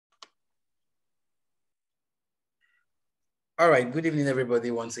All right, good evening,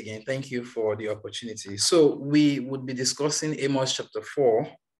 everybody, once again. Thank you for the opportunity. So we would be discussing Amos chapter 4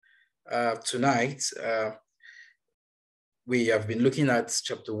 tonight. We have been looking at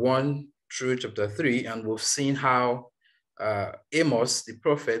chapter 1 through chapter 3, and we've seen how Amos, the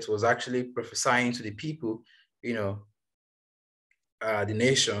prophet, was actually prophesying to the people, the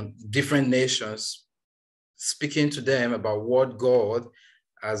nation, different nations, speaking to them about what God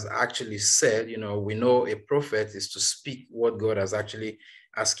has actually said. We know a prophet is to speak what God has actually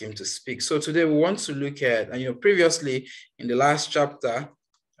asked him to speak. So today we want to look at, previously in the last chapter,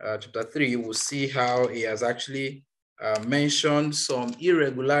 chapter 3, we'll see how he has actually mentioned some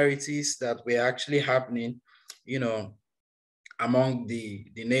irregularities that were actually happening, among the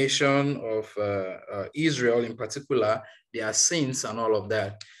nation of Israel in particular, their sins and all of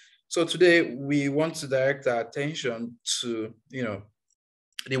that. So today we want to direct our attention to,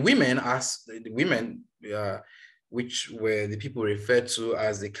 the women, which were the people referred to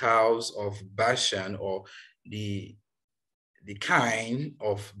as the cows of Bashan, or the kind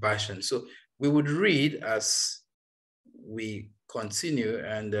of Bashan. So we would read as we continue,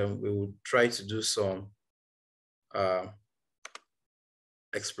 and we will try to do some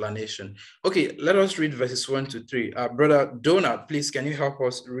explanation. Okay, let us read verses 1 to 3. Brother Donald, please, can you help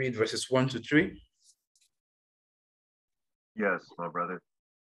us read verses 1 to 3? Yes, my brother.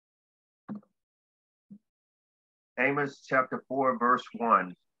 Amos chapter 4, verse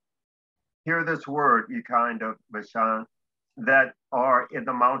 1. Hear this word, ye kind of Bashan, that are in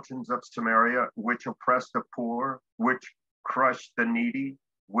the mountains of Samaria, which oppress the poor, which crush the needy,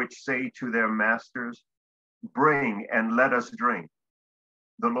 which say to their masters, bring and let us drink.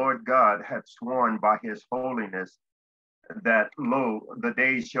 The Lord God hath sworn by his holiness that, lo, the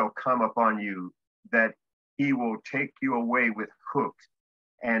days shall come upon you, that he will take you away with hooks,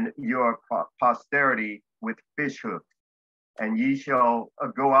 and your posterity with fish hooks. And ye shall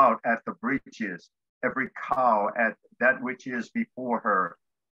go out at the breaches, every cow at that which is before her,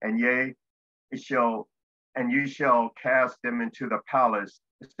 and you shall cast them into the palace,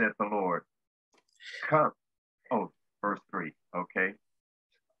 said the Lord. Come. Oh, verse 3. Okay.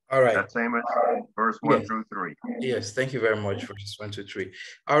 All right. That's Amos, verse 1 through 3. Yes, thank you very much for verses 1 to 3.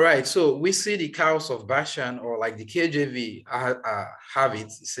 All right, so we see the cows of Bashan, or like the KJV have it,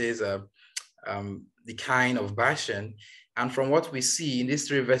 it says the kind of Bashan. And from what we see in these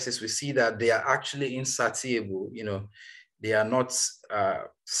 3 verses, we see that they are actually insatiable. They are not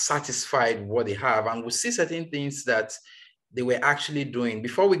satisfied with what they have. And we see certain things that they were actually doing.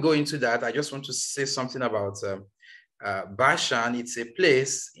 Before we go into that, I just want to say something about Bashan. It's a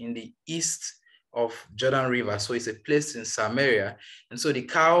place in the east of Jordan River. So it's a place in Samaria. And so the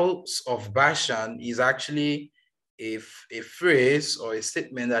cows of Bashan is actually a phrase or a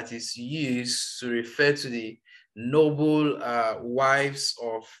statement that is used to refer to the noble wives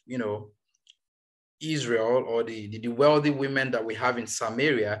of, Israel, or the wealthy women that we have in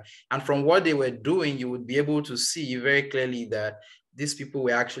Samaria. And from what they were doing, you would be able to see very clearly that these people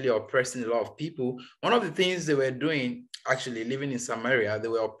were actually oppressing a lot of people. One of the things they were doing, actually living in Samaria, they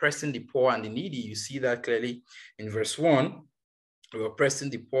were oppressing the poor and the needy. You see that clearly in verse 1. They were oppressing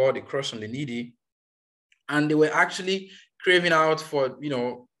the poor, the crushed and the needy. And they were actually craving out for,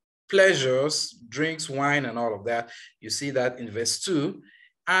 pleasures, drinks, wine, and all of that. You see that in verse 2.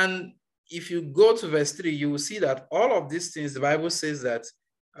 And if you go to verse 3, you will see that all of these things, the Bible says that,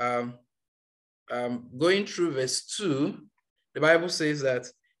 going through verse 2, the Bible says that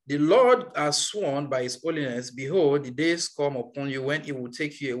the Lord has sworn by his holiness, behold, the days come upon you when he will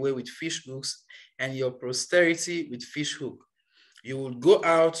take you away with fish hooks, and your posterity with fish hook. You will go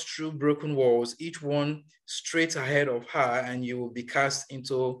out through broken walls, each one straight ahead of her, and you will be cast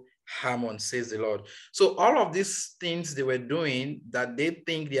into Hammon, says the Lord. So all of these things they were doing that they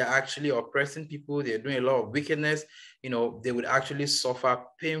think they are actually oppressing people, they're doing a lot of wickedness, they would actually suffer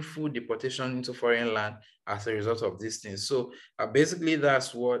painful deportation into foreign land as a result of these things. So basically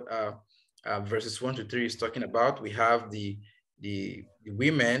that's what verses 1 to 3 is talking about. We have the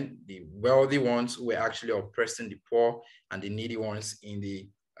women, the wealthy ones, who were actually oppressing the poor and the needy ones in the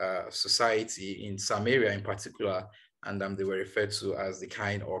society in Samaria in particular. And they were referred to as the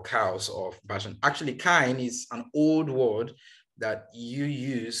kine or cows of Bashan. Actually, kine is an old word that you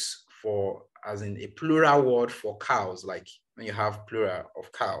use for, as in a plural word for cows. Like when you have plural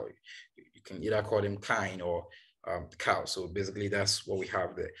of cow, you can either call them kine or cow. So basically that's what we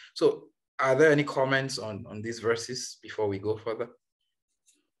have there. So are there any comments on these verses before we go further?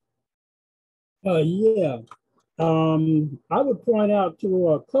 Yeah. I would point out to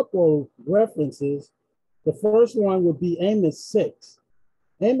a couple references. The first one would be Amos 6.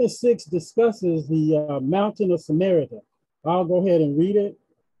 Amos 6 discusses the mountain of Samaria. I'll go ahead and read it.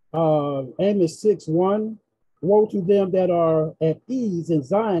 Amos 6:1. Woe to them that are at ease in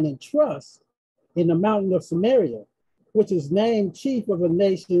Zion and trust in the mountain of Samaria, which is named chief of the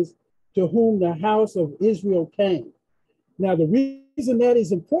nations, to whom the house of Israel came. Now, the reason that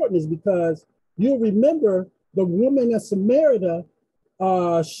is important is because you'll remember the woman of Samaria,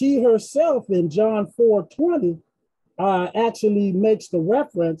 she herself in John 4:20 actually makes the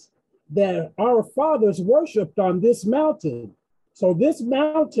reference that our fathers worshiped on this mountain. So this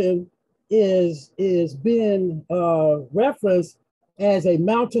mountain is being referenced as a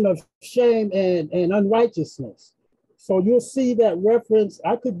mountain of shame and unrighteousness. So you'll see that reference.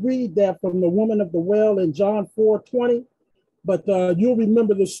 I could read that from the woman of the well in John 4:20, but you'll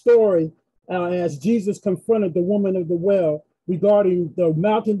remember the story as Jesus confronted the woman of the well regarding the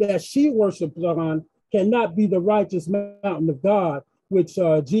mountain that she worships on cannot be the righteous mountain of God, which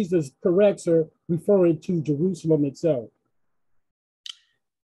Jesus corrects her, referring to Jerusalem itself.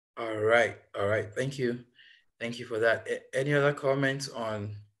 All right. Thank you for that. Any other comments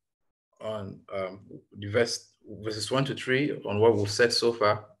on the verses 1 to 3 on what we've said so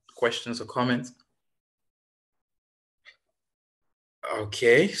far? Questions or comments?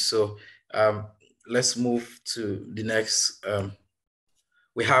 Okay, so let's move to the next.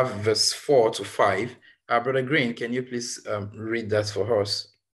 We have verse 4 to 5. Brother Green, can you please read that for us?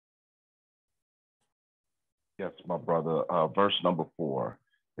 Yes, my brother. Verse number 4.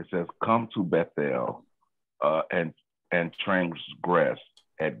 It says, "Come to Bethel and transgress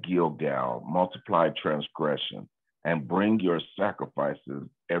at Gilgal, multiply transgression, and bring your sacrifices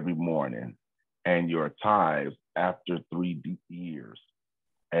every morning, and your tithes after 3 years,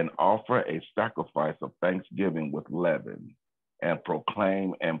 and offer a sacrifice of thanksgiving with leaven, and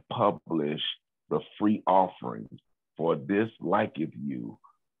proclaim and publish the free offerings, for this liketh you,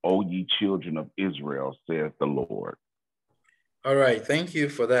 O ye children of Israel, saith the Lord." All right, thank you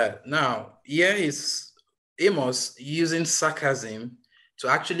for that. Now, here is Amos using sarcasm to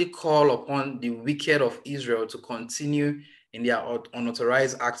actually call upon the wicked of Israel to continue in their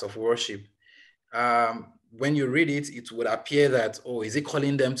unauthorized acts of worship. When you read it, it would appear that, oh, is he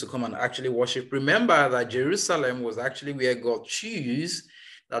calling them to come and actually worship? Remember that Jerusalem was actually where God chose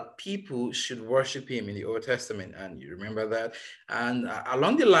that people should worship him in the Old Testament. And you remember that. And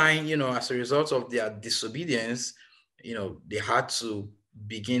along the line, as a result of their disobedience, they had to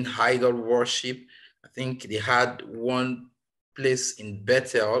begin idol worship. I think they had one place in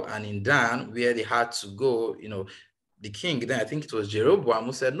Bethel and in Dan where they had to go, the king, then I think it was Jeroboam,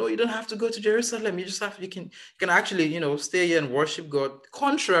 who said, no, you don't have to go to Jerusalem. You just you can actually, stay here and worship God,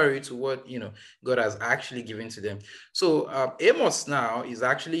 contrary to what, God has actually given to them. So Amos now is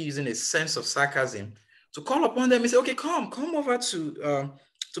actually using a sense of sarcasm to call upon them and say, okay, come over to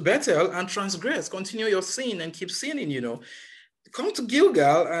Bethel and transgress, continue your sin and keep sinning, come to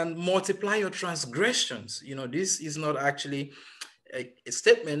Gilgal and multiply your transgressions. This is not actually a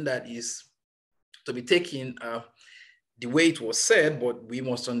statement that is to be taken the way it was said, but we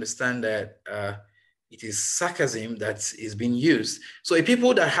must understand that it is sarcasm that is being used. So a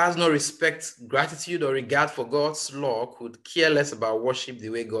people that has no respect, gratitude, or regard for God's law could care less about worship the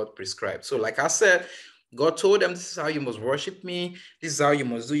way God prescribed. So like I said, God told them, this is how you must worship me. This is how you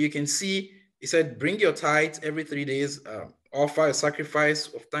must do. You can see, he said, bring your tithe every 3 days, offer a sacrifice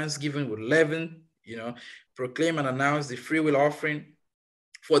of thanksgiving with leaven, proclaim and announce the free will offering.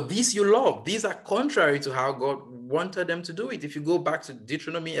 For this you love. These are contrary to how God wanted them to do it. If you go back to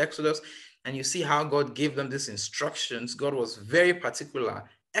Deuteronomy, Exodus, and you see how God gave them these instructions, God was very particular,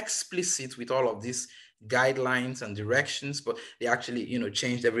 explicit with all of these guidelines and directions, but they actually,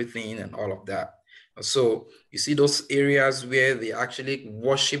 changed everything and all of that. So you see those areas where they actually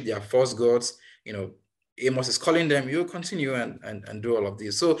worship their false gods, Amos is calling them, you continue and do all of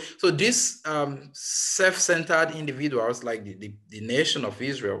this. So these self-centered individuals, like the nation of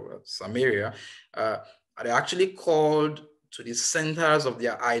Israel, Samaria, are actually called to the centers of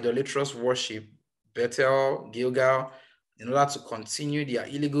their idolatrous worship, Bethel, Gilgal, in order to continue their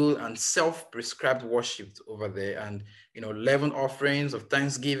illegal and self-prescribed worship over there. And, leaven offerings of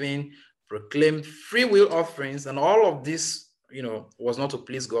thanksgiving, proclaim free will offerings, and all of this, was not to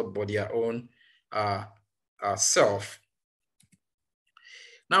please God, but their own self.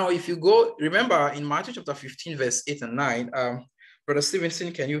 Now, if you go, remember in Matthew chapter 15, verse 8 and 9, Brother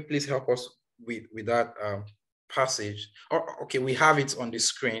Stevenson, can you please help us with that passage? Okay, we have it on the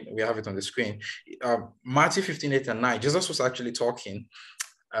screen. Matthew 15, 8 and 9. Jesus was actually talking.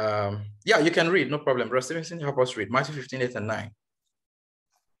 Yeah, you can read, no problem. Brother Stevenson, help us read Matthew 15, 8 and 9.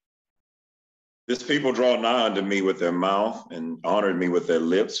 This people draw nigh unto me with their mouth and honor me with their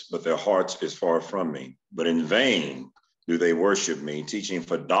lips, but their hearts is far from me. But in vain do they worship me, teaching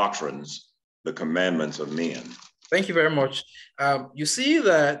for doctrines the commandments of men. Thank you very much. You see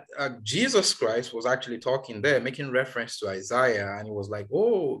that Jesus Christ was actually talking there, making reference to Isaiah, and he was like,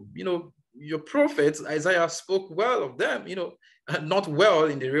 oh, you know, your prophets, Isaiah spoke well of them, you know, not well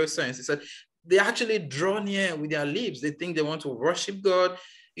in the real sense. He said, they actually draw near with their lips. They think they want to worship God,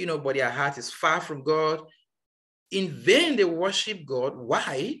 you know, but their heart is far from God. In vain, they worship God.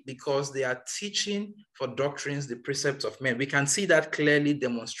 Why? Because they are teaching for doctrines, the precepts of men. We can see that clearly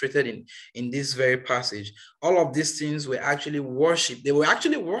demonstrated in this very passage. All of these things were actually worship. They were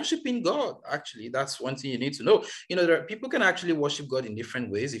actually worshiping God. Actually, that's one thing you need to know. You know, people can actually worship God in different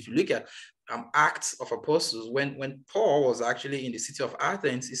ways. If you look at Acts of Apostles, when Paul was actually in the city of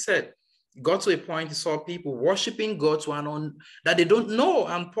Athens, he said, got to a point he saw people worshiping God that they don't know.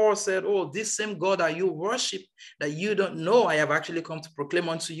 And Paul said, oh, this same God that you worship, that you don't know, I have actually come to proclaim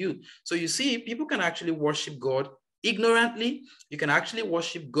unto you. So you see, people can actually worship God ignorantly. You can actually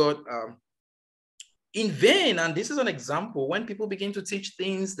worship God in vain. And this is an example when people begin to teach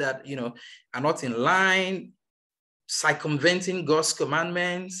things that, you know, are not in line, circumventing God's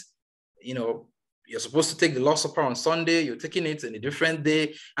commandments, you know, you're supposed to take the Lord's Supper on Sunday, you're taking it in a different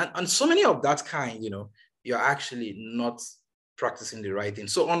day. And so many of that kind, you know, you're actually not practicing the right thing.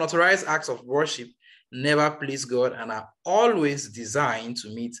 So unauthorized acts of worship never please God and are always designed to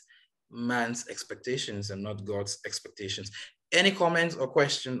meet man's expectations and not God's expectations. Any comments or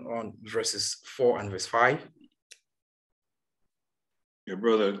question on verses 4 and verse 5? Yeah,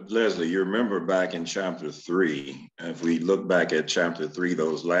 Brother Lesley, you remember back in chapter 3, if we look back at chapter 3,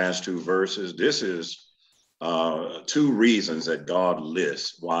 those last two verses, this is two reasons that God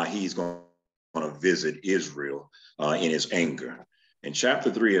lists why he's going to visit Israel in his anger. In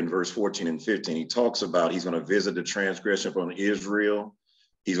chapter 3 and verse 14 and 15, he talks about he's going to visit the transgression upon Israel.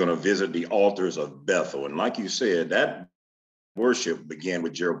 He's going to visit the altars of Bethel. And like you said, that worship began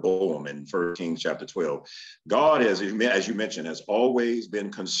with Jeroboam in 1 Kings chapter 12. God, as you mentioned, has always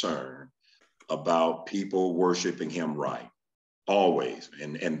been concerned about people worshiping him right, always.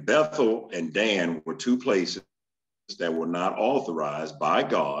 And Bethel and Dan were two places that were not authorized by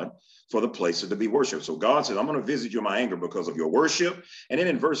God for the places to be worshiped. So God says, I'm going to visit you in my anger because of your worship. And then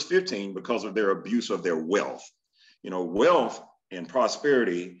in verse 15, because of their abuse of their wealth. You know, wealth and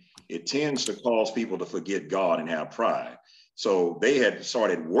prosperity, it tends to cause people to forget God and have pride. So they had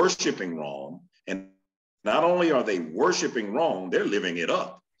started worshiping wrong. And not only are they worshiping wrong, they're living it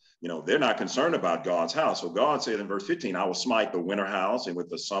up. You know, they're not concerned about God's house. So God said in verse 15, I will smite the winter house, and with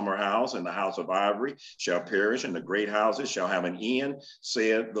the summer house and the house of ivory shall perish, and the great houses shall have an end,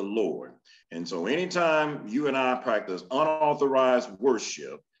 said the Lord. And so anytime you and I practice unauthorized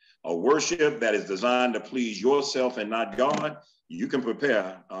worship, a worship that is designed to please yourself and not God, you can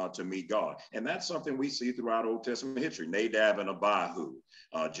prepare to meet God. And that's something we see throughout Old Testament history. Nadab and Abihu,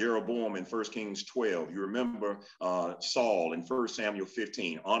 Jeroboam in 1 Kings 12. You remember Saul in 1 Samuel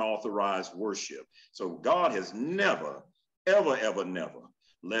 15, unauthorized worship. So God has never, ever, ever, never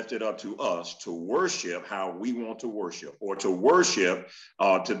left it up to us to worship how we want to worship, or to worship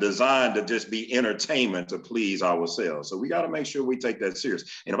to design to just be entertainment to please ourselves. So we got to make sure we take that serious.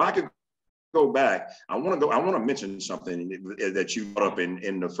 And if I could go back, I want to mention something that you brought up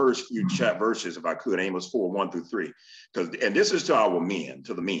in the first few chat verses, if I could, Amos 4, 1 through 3, and this is to our men,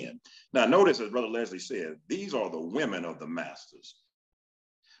 to the men. Now notice, as Brother Lesley said, these are the women of the masters.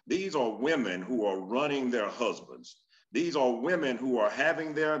 These are women who are running their husbands. These are women who are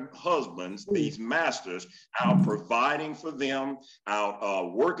having their husbands, these masters, out providing for them,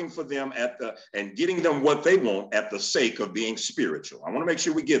 out working for them and getting them what they want at the sake of being spiritual. I want to make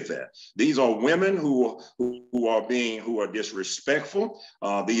sure we get that. These are women who are disrespectful.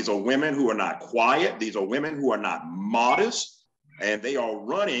 These are women who are not quiet. These are women who are not modest. And they are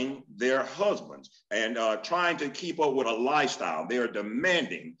running their husbands and trying to keep up with a lifestyle. They are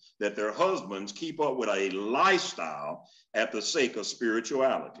demanding that their husbands keep up with a lifestyle at the sake of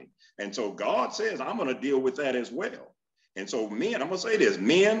spirituality. And so God says, I'm going to deal with that as well. And so men, I'm going to say this,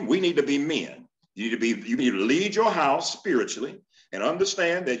 men, we need to be men. You need to lead your house spiritually and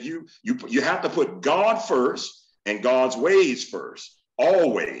understand that you have to put God first and God's ways first,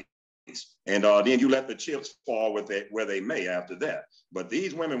 always. And then you let the chips fall where they may after that. But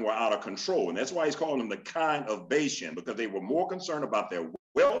these women were out of control. And that's why he's calling them the kind of Bashan, because they were more concerned about their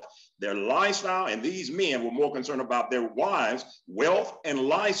wealth, their lifestyle. And these men were more concerned about their wives' wealth and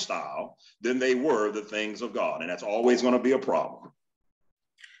lifestyle than they were the things of God. And that's always going to be a problem.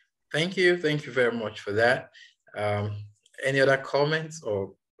 Thank you. Thank you very much for that. Any other comments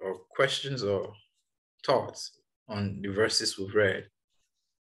or questions or thoughts on the verses we've read?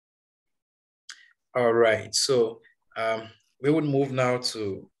 All right, so We would move now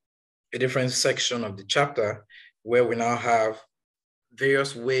to a different section of the chapter where we now have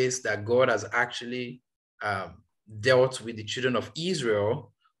various ways that God has actually dealt with the children of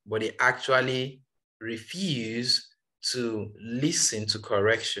Israel, but they actually refuse to listen to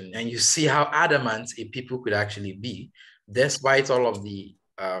correction. And you see how adamant a people could actually be, despite all of the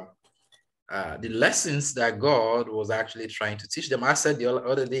lessons that God was actually trying to teach them. I said the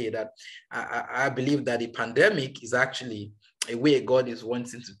other day that I believe that the pandemic is actually a way God is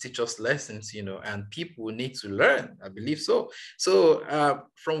wanting to teach us lessons, you know, and people need to learn. I believe so. So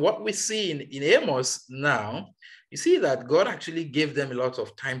from what we see in Amos now, you see that God actually gave them a lot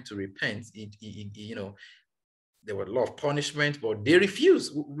of time to repent. You know, there were a lot of punishment, but they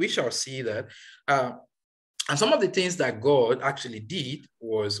refused. We shall see that. And some of the things that God actually did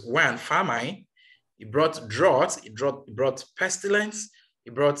was, one, famine. He brought drought, he brought pestilence, he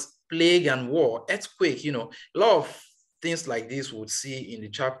brought plague and war, earthquake, you know, a lot of things like this we would see in the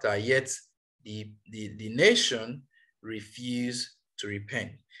chapter, yet the nation refused to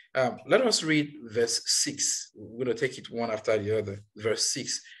repent. Let us read verse 6. We're going to take it one after the other. Verse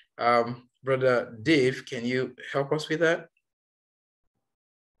 6. Brother Dave, can you help us with that?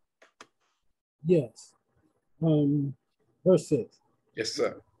 Yes. Verse 6. Yes,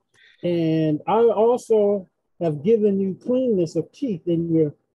 sir. And I also have given you cleanness of teeth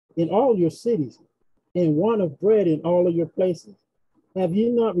in all your cities, and want of bread in all of your places. Have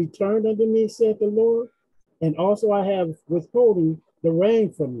you not returned unto me, saith the Lord? And also I have withholding the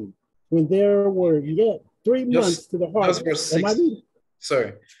rain from you, when there were yet 3 months to the harvest. Just verse 6.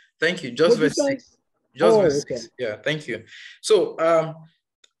 Sorry. Thank you. Just verse 6. Just verse 6. Yeah, thank you. So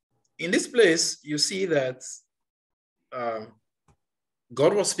in this place, you see that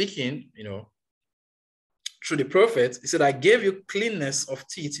God was speaking, you know, through the prophet. He said, I gave you cleanness of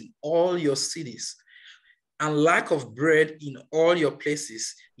teeth in all your cities and lack of bread in all your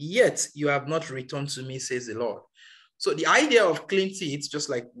places, yet you have not returned to me, says the Lord. So the idea of clean teeth, just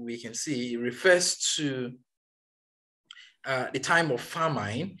like we can see, refers to the time of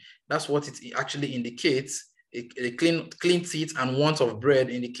famine. That's what it actually indicates. A clean teeth and want of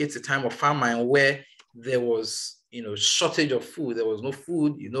bread indicates a time of famine where there was, you know, shortage of food. There was no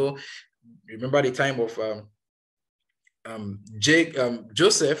food, you know. Remember the time of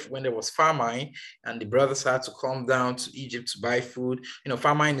Joseph, when there was famine and the brothers had to come down to Egypt to buy food. You know,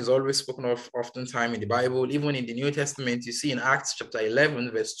 famine is always spoken of oftentimes in the Bible. Even in the New Testament, you see in Acts chapter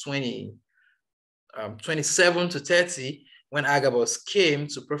 11, verse 27 to 30, when Agabus came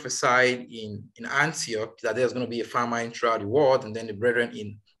to prophesy in Antioch that there's going to be a famine throughout the world, and then the brethren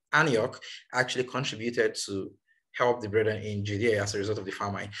in Antioch actually contributed to help the brethren in Judea as a result of the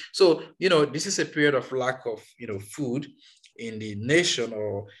famine. So, you know, this is a period of lack of, you know, food in the nation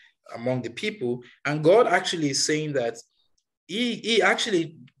or among the people. And God actually is saying that he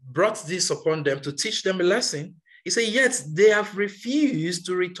actually brought this upon them to teach them a lesson. He said, yet they have refused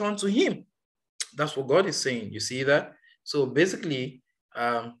to return to him. That's what God is saying. You see that? So basically,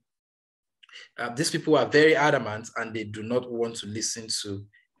 these people are very adamant and they do not want to listen to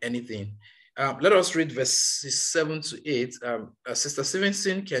anything. Let us read verses 7 to 8. Sister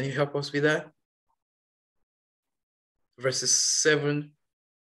Stevenson, can you help us with that? Verses 7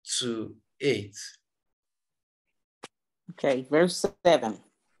 to 8. Okay, verse 7.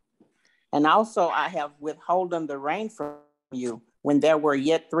 And also I have withholden the rain from you when there were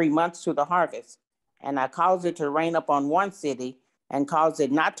yet 3 months to the harvest. And I caused it to rain upon one city and caused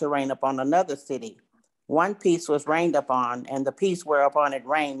it not to rain upon another city. One piece was rained upon, and the piece whereupon it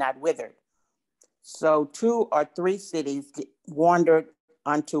rained not withered. So 2 or 3 cities wandered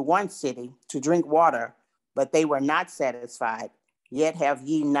unto one city to drink water, but they were not satisfied. Yet have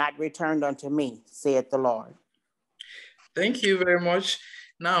ye not returned unto me, saith the Lord. Thank you very much.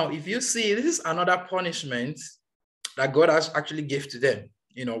 Now, if you see, this is another punishment that God has actually gave to them.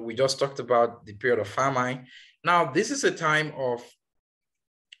 You know, we just talked about the period of famine. Now, this is a time of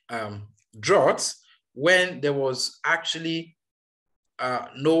drought when there was actually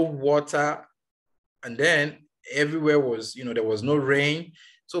no water, and then everywhere was, you know, there was no rain.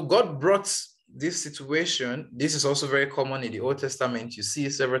 So God brought this situation. This is also very common in the Old Testament. You see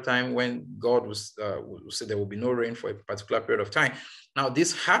several times when God was say there will be no rain for a particular period of time. Now,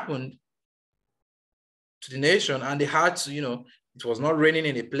 this happened to the nation, and they had to, you know, it was not raining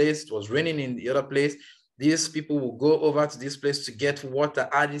in a place, it was raining in the other place. These people will go over to this place to get water.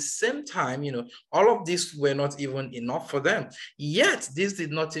 At the same time, you know, all of this were not even enough for them. Yet, this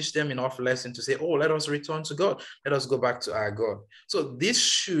did not teach them enough lesson to say, oh, let us return to God. Let us go back to our God. So this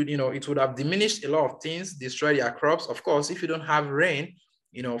should, you know, it would have diminished a lot of things, destroyed their crops. Of course, if you don't have rain,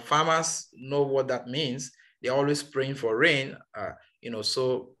 you know, farmers know what that means. they're always praying for rain,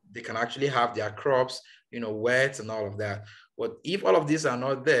 so they can actually have their crops, wet and all of that. But if all of these are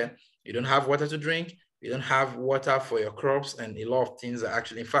not there, you don't have water to drink, you don't have water for your crops, and a lot of things are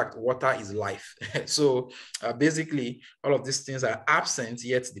actually, in fact, water is life. So basically, all of these things are absent,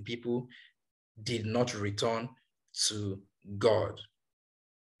 yet the people did not return to God.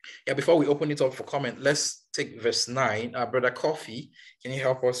 Yeah, before we open it up for comment, let's take verse 9. Brother Coffee, can you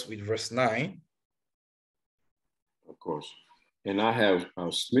help us with verse 9? Of course. And I have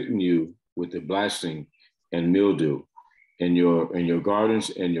smitten you with the blasting and mildew in your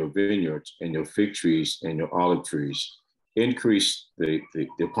gardens and your vineyards and your fig trees and your olive trees. Increase the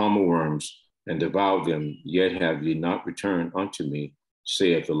palmer worms and devour them, yet have ye not returned unto me,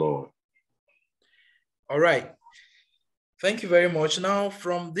 saith the Lord. All right. Thank you very much. Now,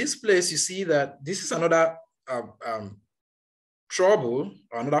 from this place, you see that this is another trouble,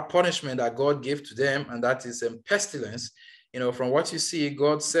 or another punishment that God gave to them, and that is pestilence. From what you see,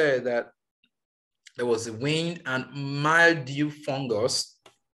 God said that there was a wind and mildew fungus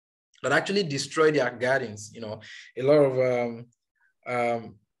that actually destroyed their gardens. A lot of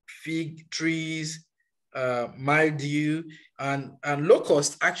fig trees, mildew, and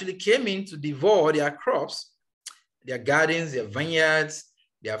locusts actually came in to devour their crops, their gardens, their vineyards,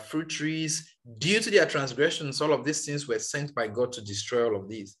 their fruit trees. Due to their transgressions, all of these things were sent by God to destroy all of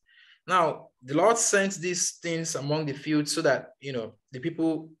these. Now, the Lord sent these things among the fields so that, the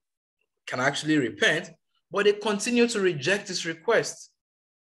people can actually repent, but they continue to reject his request.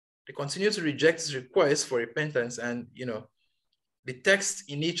 They continue to reject his request for repentance. And, the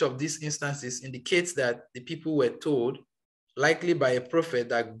text in each of these instances indicates that the people were told, likely by a prophet,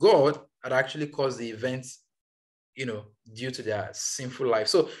 that God had actually caused the events, due to their sinful life.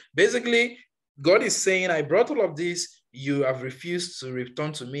 So basically, God is saying, I brought all of this, you have refused to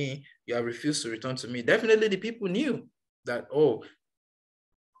return to me, you have refused to return to me. Definitely the people knew that, oh,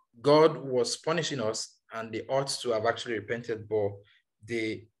 God was punishing us and they ought to have actually repented, but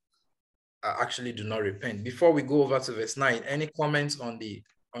they actually do not repent. Before we go over to verse 9, any comments on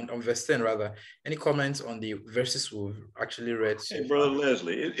verse 10 rather, any comments on the verses we've actually read? Hey, Brother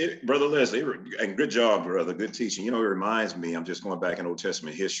Lesley, Brother Lesley, and good job, brother, good teaching. It reminds me, I'm just going back in Old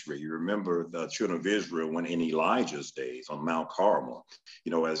Testament history. You remember the children of Israel when in Elijah's days on Mount Carmel,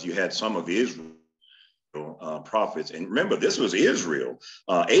 as you had some of Israel prophets. And remember, this was Israel.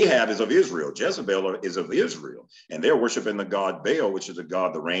 Ahab is of Israel. Jezebel is of Israel. And they're worshiping the god Baal, which is the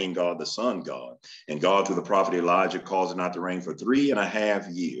god, the rain god, the sun god. And God, through the prophet Elijah, caused it not to rain for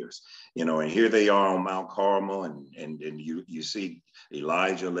 3.5 years. And here they are on Mount Carmel, and you see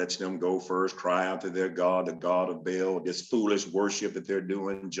Elijah lets them go first, cry out to their God, the God of Baal, this foolish worship that they're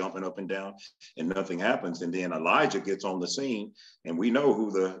doing, jumping up and down, and nothing happens. And then Elijah gets on the scene, and we know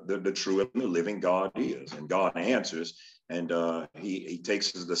who the true and the living God is. And God answers, and he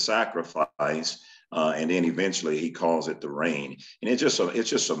takes the sacrifice, and then eventually he calls it the rain. And it's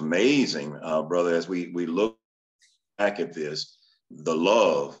just amazing, brother, as we look back at this, the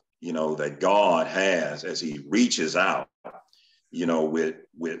love, that God has as he reaches out,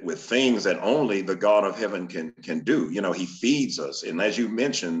 with things that only the God of heaven can do. He feeds us. And as you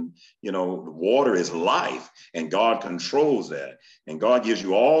mentioned, the water is life, and God controls that. And God gives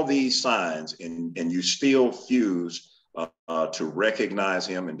you all these signs, and you still refuse to recognize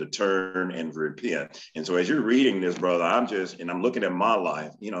him and to turn and repent. And so as you're reading this, brother, I'm looking at my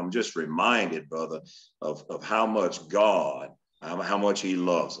life, I'm just reminded, brother, of how much God, how much he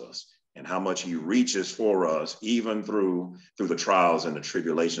loves us, and how much he reaches for us, even through the trials and the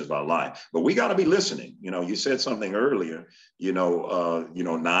tribulations of our life. But we got to be listening. You said something earlier,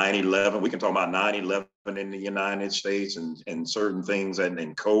 9/11, we can talk about 9/11 in the United States and certain things,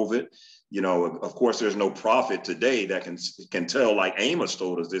 and COVID. Of course, there's no prophet today that can tell, like Amos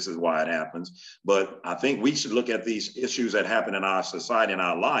told us, this is why it happens. But I think we should look at these issues that happen in our society, in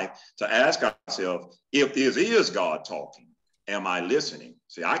our life, to ask ourselves, if this is God talking, am I listening?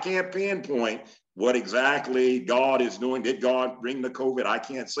 See, I can't pinpoint what exactly God is doing. Did God bring the COVID? I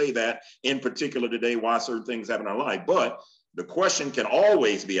can't say that in particular today, why certain things happen in our life. But the question can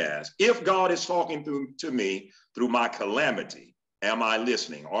always be asked, if God is talking to me through my calamity, am I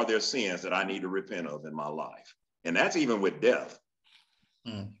listening? Are there sins that I need to repent of in my life? And that's even with death.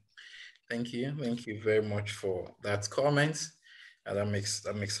 Thank you. Thank you very much for that comment. That makes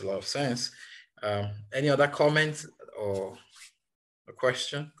a lot of sense. Any other comments or a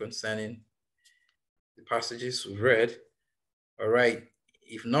question concerning the passages we've read? All right.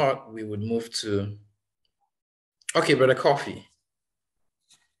 If not, we would move to, okay, Brother Coffee.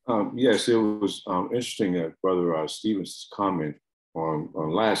 Yes, it was interesting that Brother Stevenson's comment on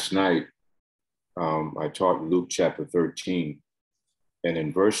last night. I taught Luke chapter 13. And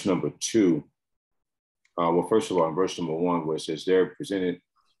in verse number 2, well, first of all, in verse number 1, where it says, they're presented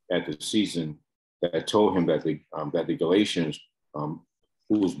at the season that told him that the Galatians,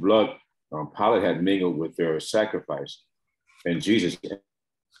 whose blood Pilate had mingled with their sacrifice. And Jesus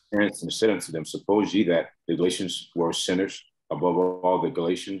answered and said unto them, suppose ye that the Galatians were sinners above all the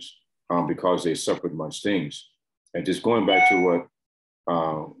Galatians, because they suffered much things. And just going back to what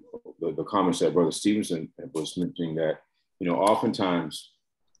the comments that Brother Stevenson was mentioning, that, oftentimes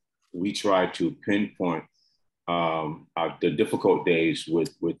we try to pinpoint the difficult days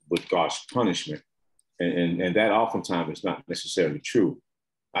with God's punishment. And that oftentimes is not necessarily true.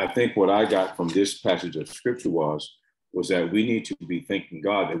 I think what I got from this passage of scripture was that we need to be thanking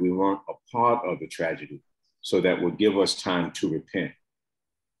God that we weren't a part of the tragedy, so that would give us time to repent.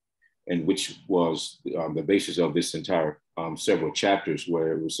 And which was the basis of this entire several chapters,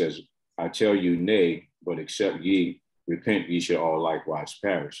 where it says, I tell you, nay, but except ye repent, ye shall all likewise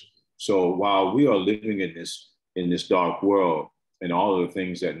perish. So while we are living in this dark world, and all of the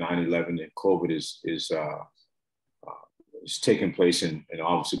things that 9/11 and COVID is taking place, and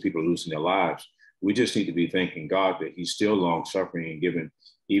obviously people are losing their lives, we just need to be thanking God that he's still long suffering and giving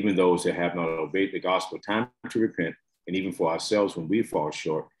even those that have not obeyed the gospel time to repent. And even for ourselves, when we fall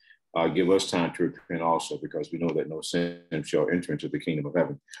short, give us time to repent also, because we know that no sin shall enter into the kingdom of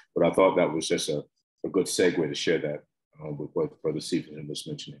heaven. But I thought that was just a good segue to share that with what Brother Stevenson was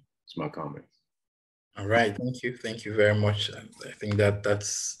mentioning. It's my comment. All right, thank you very much. I think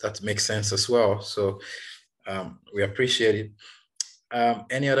that makes sense as well. So we appreciate it.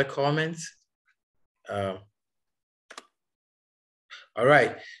 Any other comments? All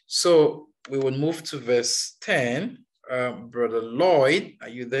right, so we will move to verse 10. Brother Lloyd, are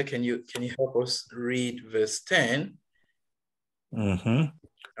you there? Can you help us read verse 10? Mm-hmm.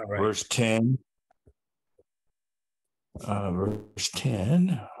 All right. Verse 10. Verse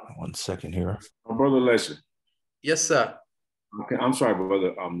 10. 1 second here. Brother Lesley. Yes, sir. Okay, I'm sorry,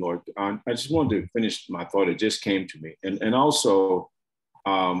 Brother Lloyd. I just wanted to finish my thought. It just came to me. And also,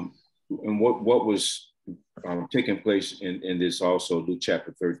 and what was taking place in this also, Luke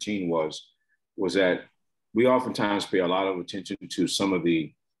chapter 13, was that we oftentimes pay a lot of attention to some of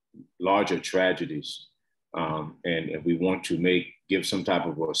the larger tragedies, and we want to give some type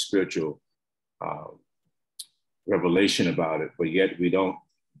of a spiritual revelation about it, but yet we don't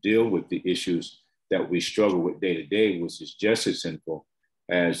deal with the issues that we struggle with day to day, which is just as sinful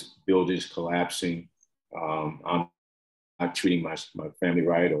as buildings collapsing, I'm not treating my family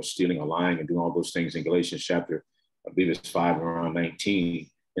right, or stealing or lying and doing all those things in Galatians chapter, I believe it's 5 around 19.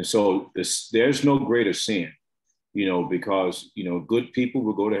 And so there's no greater sin, because, good people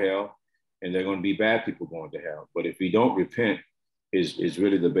will go to hell, and they're going to be bad people going to hell. But if we don't repent, is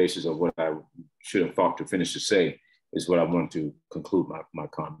really the basis of what I should have thought to finish to say, is what I want to conclude my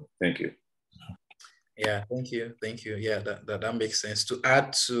comment. Thank you. Yeah, thank you. Yeah, that makes sense. To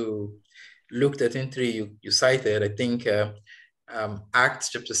add to Luke 13:3, you cited, I think Acts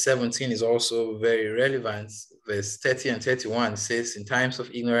chapter 17 is also very relevant. Verse 30 and 31 says, in times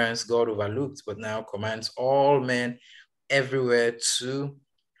of ignorance, God overlooked, but now commands all men everywhere to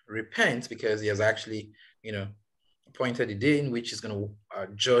repent, because he has actually, appointed a day in which he's going to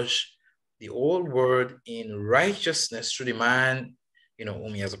judge the whole world in righteousness through the man,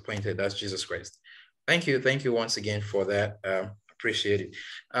 whom he has appointed. That's Jesus Christ. Thank you once again for that. Appreciate it.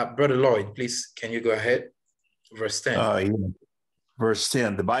 Brother Lloyd, please, can you go ahead? Verse 10. Yeah. Verse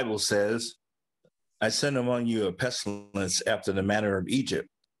 10, the Bible says, I sent among you a pestilence after the manner of Egypt.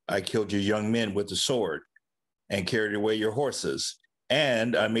 I killed your young men with the sword and carried away your horses.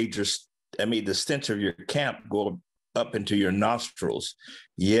 And I made the stench of your camp go up into your nostrils,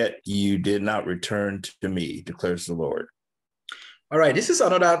 yet you did not return to me, declares the Lord. All right, this is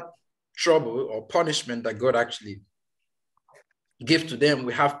another trouble or punishment that God actually gave to them.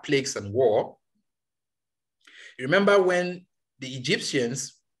 We have plagues and war. You remember when the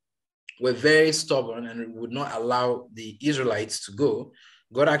Egyptians were very stubborn and would not allow the Israelites to go,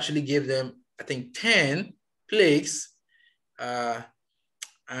 God actually gave them, I think, 10 plagues.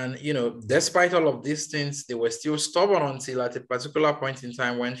 And, despite all of these things, they were still stubborn until at a particular point in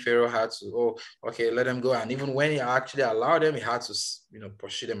time when Pharaoh had to, let them go. And even when he actually allowed them, he had to,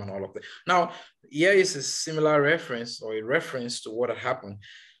 pursue them and all of that. Now, here is a similar reference, or a reference to what had happened.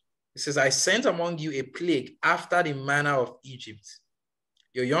 It says, I sent among you a plague after the manner of Egypt.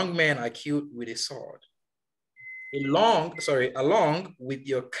 Your young men are killed with a sword. Along with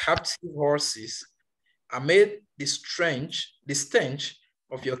your captive horses, I made the stench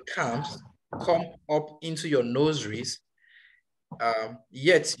of your camps come up into your nostrils,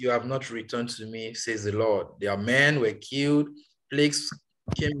 Yet you have not returned to me, says the Lord. Their men were killed, plagues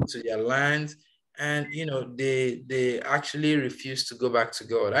came into their land, and they actually refused to go back to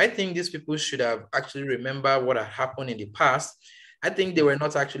God. I think these people should have actually remembered what had happened in the past. I think they were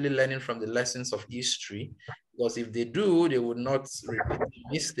not actually learning from the lessons of history, because if they do, they would not repeat the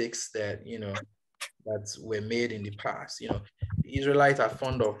mistakes that that were made in the past. The Israelites are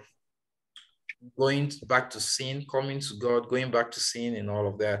fond of going back to sin, coming to God, going back to sin, and all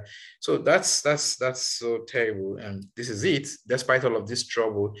of that. So that's so terrible. And this is it. Despite all of this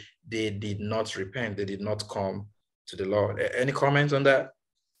trouble, they did not repent. They did not come to the Lord. Any comments on that?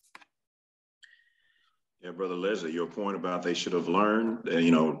 Yeah, Brother Lesley, your point about they should have learned,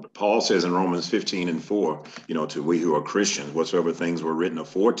 Paul says in Romans 15:4, to we who are Christians, whatsoever things were written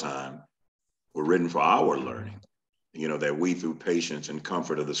aforetime were written for our learning, that we through patience and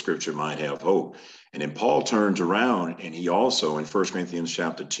comfort of the scripture might have hope. And then Paul turns around and he also in 1 Corinthians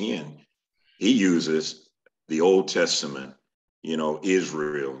chapter 10, he uses the Old Testament,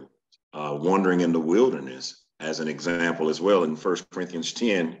 Israel wandering in the wilderness as an example as well in 1 Corinthians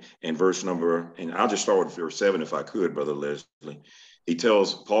 10 and and I'll just start with verse 7 if I could, Brother Lesley.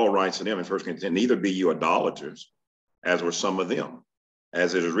 Paul writes to them in 1 Corinthians 10, neither be you idolaters, as were some of them.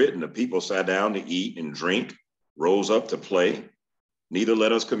 As it is written, the people sat down to eat and drink, rose up to play. Neither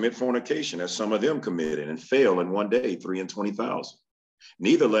let us commit fornication, as some of them committed, and fell in one day 23,000.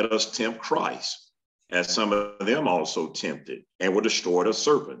 Neither let us tempt Christ, as some of them also tempted, and were destroyed of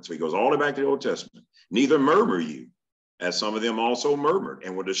serpents. So he goes all the way back to the Old Testament. Neither murmur you, as some of them also murmured,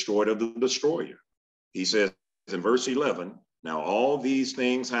 and were destroyed of the destroyer. He says in verse 11, now all these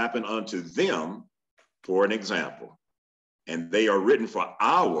things happen unto them for an example, and they are written for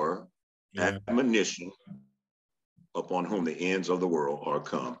our admonition, upon whom the ends of the world are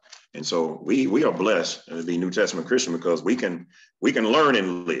come. And so we are blessed to be New Testament Christian because we can learn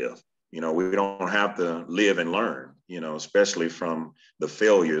and live. We don't have to live and learn, especially from the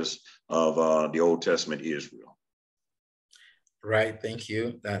failures of the Old Testament Israel. Right. Thank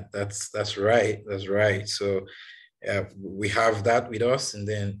you. That's right. That's right. So we have that with us, and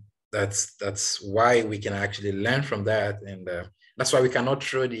then that's why we can actually learn from that, and that's why we cannot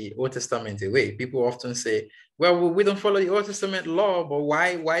throw the Old Testament away. People often say, well, we don't follow the Old Testament law, but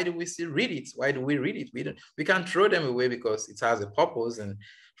why do we still read it? Why do we read it? We can't throw them away because it has a purpose, and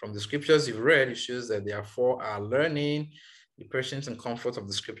from the scriptures you've read, it shows that they are for our learning, the patience and comfort of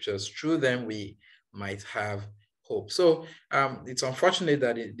the scriptures. Through them, we might have hope. So it's unfortunate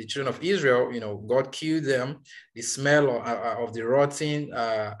that the children of Israel, God killed them. The smell of the rotting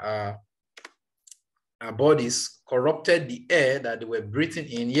bodies corrupted the air that they were breathing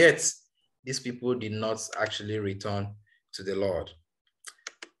in, yet these people did not actually return to the Lord.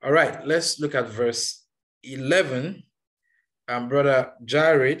 All right, let's look at verse 11. Brother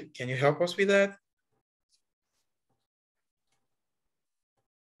Jared, can you help us with that?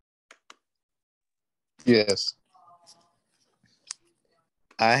 Yes.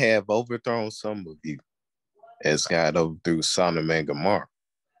 I have overthrown some of you, as God overthrew Sodom and Gomorrah,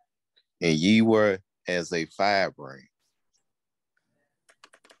 and ye were as a firebrand,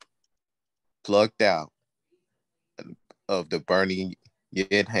 plucked out of the burning,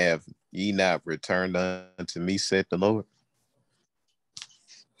 yet have ye not returned unto me, said the Lord.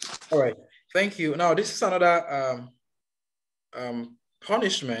 All right, thank you. Now, this is another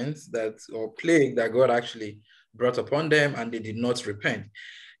punishment or plague that God actually brought upon them, and they did not repent.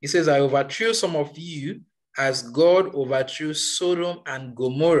 He says, I overthrew some of you as God overthrew Sodom and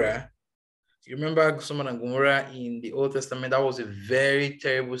Gomorrah. You remember Sodom and Gomorrah in the Old Testament? That was a very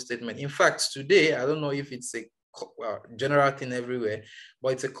terrible statement. In fact, today, I don't know if it's a general thing everywhere,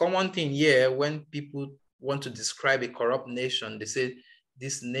 but it's a common thing here when people want to describe a corrupt nation. They say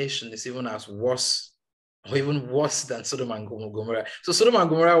this nation is even as worse, or even worse than Sodom and Gomorrah. So Sodom and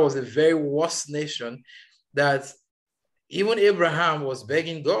Gomorrah was a very worse nation that even Abraham was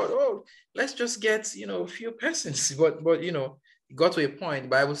begging God, oh, let's just get, a few persons. But it got to a point, the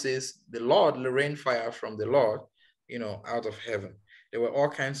Bible says the Lord rained fire from the Lord, out of heaven. There were all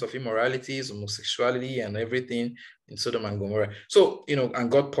kinds of immoralities, homosexuality, and everything in Sodom and Gomorrah. So,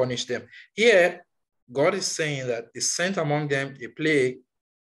 and God punished them. Here, God is saying that He sent among them a plague.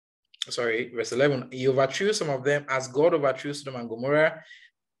 Sorry, verse 11, He overthrew some of them as God overthrew Sodom and Gomorrah.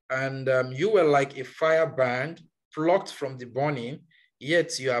 And you were like a firebrand plucked from the burning,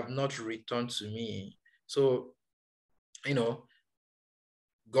 yet you have not returned to me. So,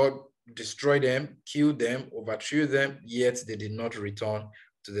 God destroyed them, killed them, overthrew them, yet they did not return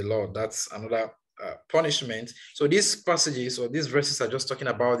to the Lord. That's another punishment. So these passages or these verses are just talking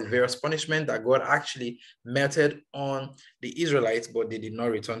about the various punishment that God actually meted on the Israelites, but they did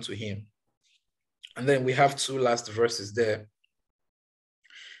not return to him. And then we have two last verses there.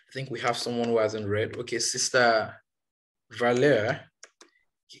 I think we have someone who hasn't read. Okay, Sister Valera,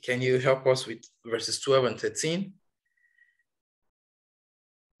 can you help us with verses 12 and 13?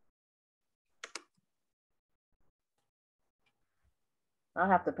 I'll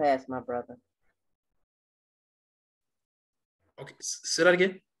have to pass, my brother. Okay, say that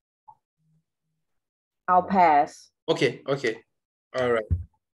again. I'll pass. Okay, all right.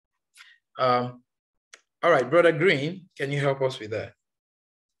 All right, Brother Green, can you help us with that?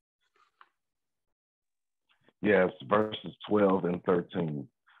 Yes, verses 12 and 13.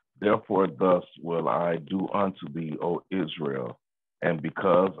 Therefore, thus will I do unto thee, O Israel, and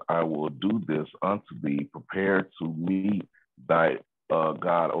because I will do this unto thee, prepare to meet thy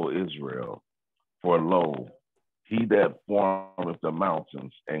God, O Israel. For lo, he that formeth the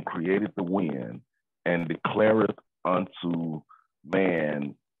mountains and created the wind and declareth unto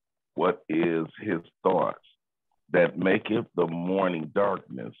man what is his thoughts, that maketh the morning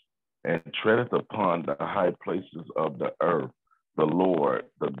darkness and treadeth upon the high places of the earth. The Lord,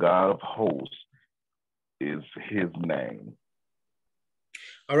 the God of hosts, is his name.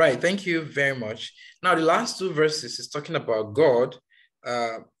 All right, thank you very much. Now, the last two verses is talking about God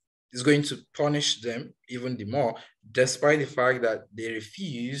is going to punish them even the more, despite the fact that they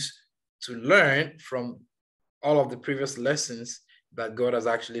refuse to learn from all of the previous lessons that God has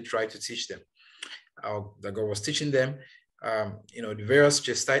actually tried to teach them. That God was teaching them, the various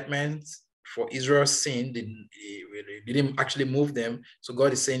chastisements for Israel's sin didn't actually move them. So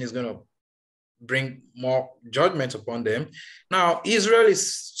God is saying he's going to bring more judgment upon them. Now, Israel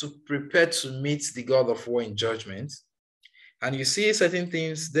is to prepare to meet the God of war in judgment. And you see certain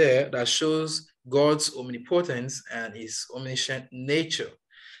things there that shows God's omnipotence and his omniscient nature.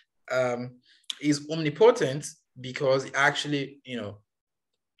 He's omnipotent because he actually,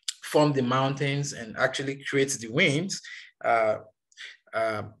 formed the mountains and actually creates the winds.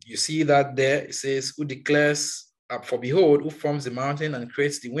 You see that there, it says, who declares, for behold, who forms the mountain and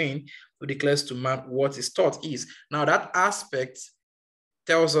creates the wind, who declares to man what his thought is. Now that aspect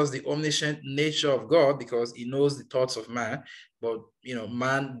tells us the omniscient nature of God because he knows the thoughts of man, but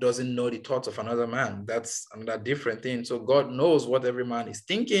man doesn't know the thoughts of another man. That's another different thing. So God knows what every man is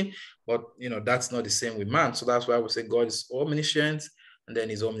thinking, but that's not the same with man. So that's why we say God is omniscient, and then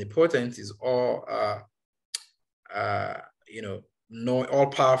he's omnipotent, is all all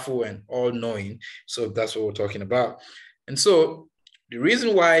powerful and all knowing. So that's what we're talking about. And so the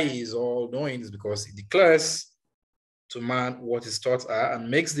reason why he's all knowing is because he declares to man what his thoughts are and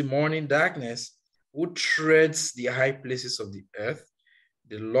makes the morning darkness, who treads the high places of the earth.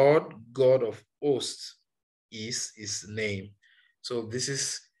 The Lord God of hosts is his name. So this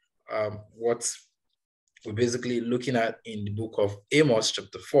is what we're basically looking at in the book of Amos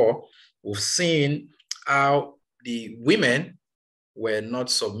chapter 4. We've seen how the women were not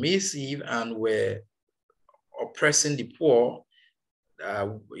submissive and were oppressing the poor.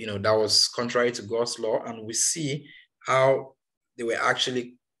 That was contrary to God's law. And we see how they were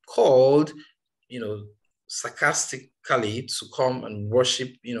actually called, sarcastically to come and worship,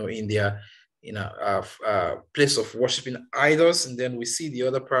 in their place of worshiping idols. And then we see the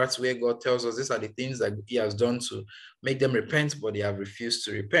other parts where God tells us these are the things that he has done to make them repent, but they have refused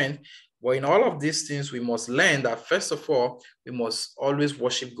to repent. But in all of these things, we must learn that first of all, we must always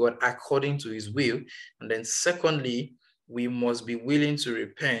worship God according to his will. And then secondly, we must be willing to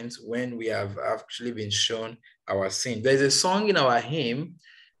repent when we have actually been shown our sin. There's a song in our hymn,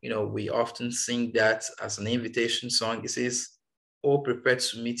 we often sing that as an invitation song. It says, "Oh, prepare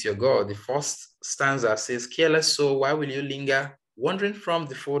to meet your God." The first stanza says, "Careless soul, why will you linger, wandering from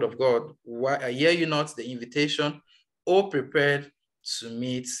the fold of God? Why hear you not the invitation? Oh, prepared to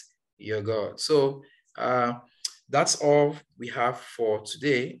meet your God." So that's all we have for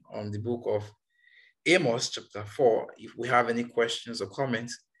today on the book of Amos chapter 4. If we have any questions or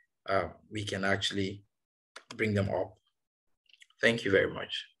comments, we can actually bring them up. Thank you very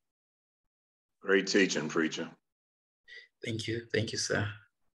much. Great teaching, preacher. Thank you, sir.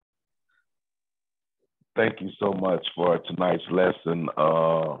 Thank you so much for tonight's lesson,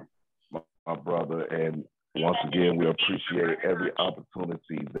 my brother. And once again, we appreciate every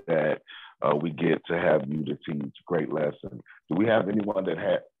opportunity that we get to have you to teach. Great lesson. Do we have anyone that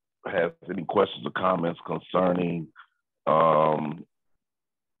has any questions or comments concerning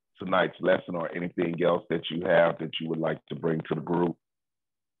tonight's lesson or anything else that you have that you would like to bring to the group?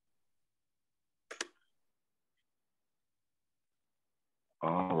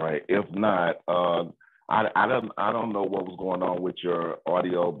 All right. right. If not, I don't know what was going on with your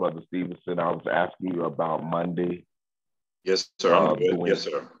audio, Brother Stevenson. I was asking you about Monday. Yes, sir. I'm good. Yes,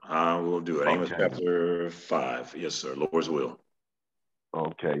 sir. I will do it. Okay. Amos chapter 5. Yes, sir. Lord's will.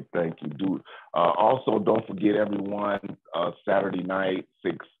 Okay, thank you. Also, don't forget, everyone, Saturday night,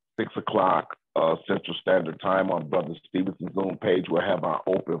 6 o'clock Central Standard Time on Brother Stevenson's Zoom page. We'll have our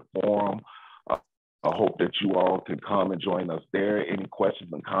open forum. I hope that you all can come and join us there. Any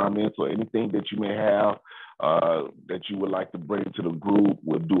questions and comments or anything that you may have that you would like to bring to the group,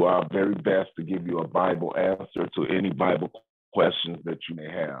 we'll do our very best to give you a Bible answer to any Bible questions that you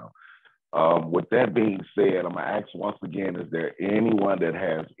may have. With that being said, I'm going to ask once again, is there anyone that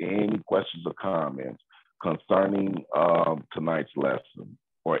has any questions or comments concerning tonight's lesson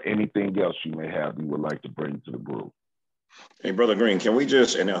or anything else you may have you would like to bring to the group? Hey, Brother Green, can we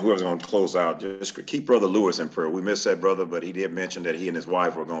just, and whoever's going to close out, just keep Brother Lewis in prayer. We missed that brother, but he did mention that he and his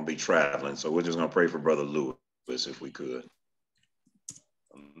wife were going to be traveling. So we're just going to pray for Brother Lewis if we could.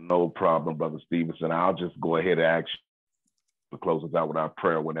 No problem, Brother Stevenson. I'll just go ahead and ask you to close us out with our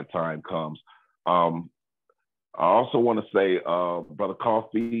prayer when that time comes. I also want to say, Brother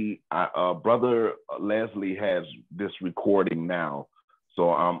Coffee, Brother Lesley has this recording now. So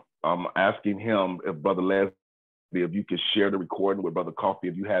I'm asking him if Brother Lesley, if you could share the recording with Brother Coffee,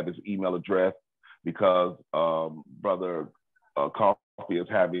 if you have his email address, because Brother Coffee is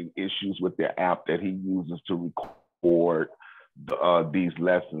having issues with the app that he uses to record these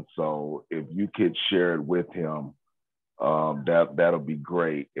lessons. So if you could share it with him, that'll be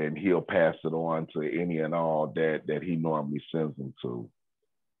great, and he'll pass it on to any and all that he normally sends them to.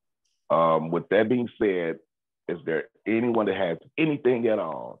 With that being said, is there anyone that has anything at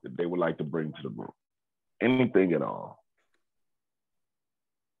all that they would like to bring to the group? Anything at all?